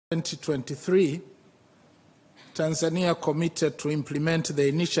2023, Tanzania committed to implement the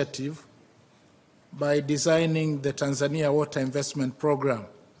initiative by designing the Tanzania Water Investment Program.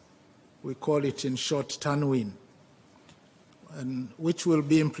 We call it in short TANWIN, and which will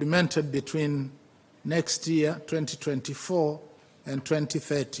be implemented between next year, 2024, and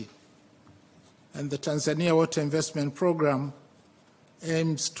 2030. And the Tanzania Water Investment Program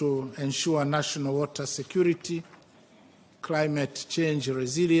aims to ensure national water security, climate change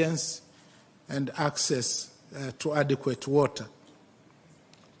resilience, and access to adequate water.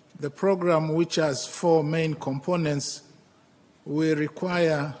 The program, which has 4 main components, will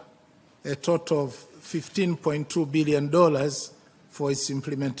require a total of $15.2 billion for its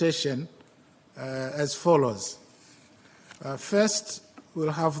implementation as follows. First, we'll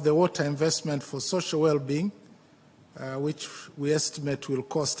have the water investment for social well-being, which we estimate will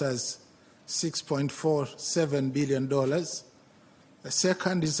cost us $6.47 billion. The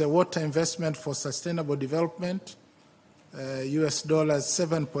second is a water investment for sustainable development, US dollars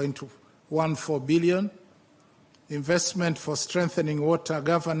 $7.14 billion. Investment for strengthening water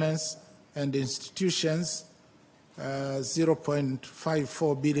governance and institutions,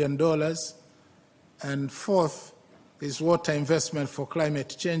 $0.54 billion. And fourth is water investment for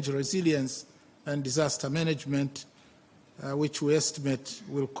climate change resilience and disaster management, which we estimate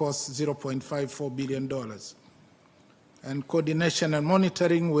will cost $0.54 billion. And coordination and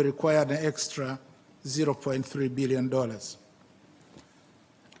monitoring will require an extra $0.3 billion.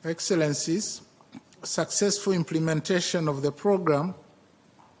 Excellencies, successful implementation of the program,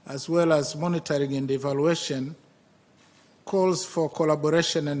 as well as monitoring and evaluation, calls for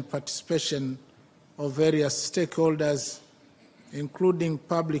collaboration and participation of various stakeholders, including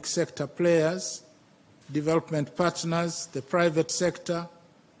public sector players, development partners, the private sector,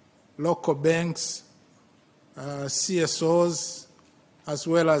 local banks, CSOs, as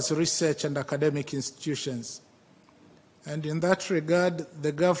well as research and academic institutions. And in that regard,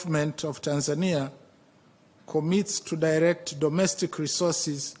 the government of Tanzania commits to direct domestic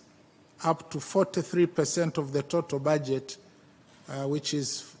resources up to 43% of the total budget, which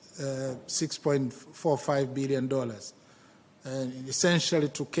is $6.45 billion, essentially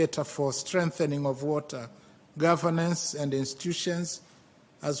to cater for strengthening of water governance and institutions,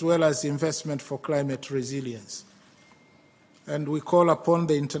 as well as investment for climate resilience. And we call upon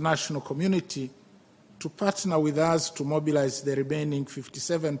the international community to partner with us to mobilize the remaining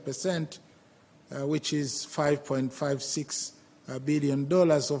 57%, which is $5.56 billion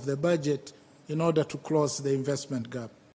of the budget, in order to close the investment gap.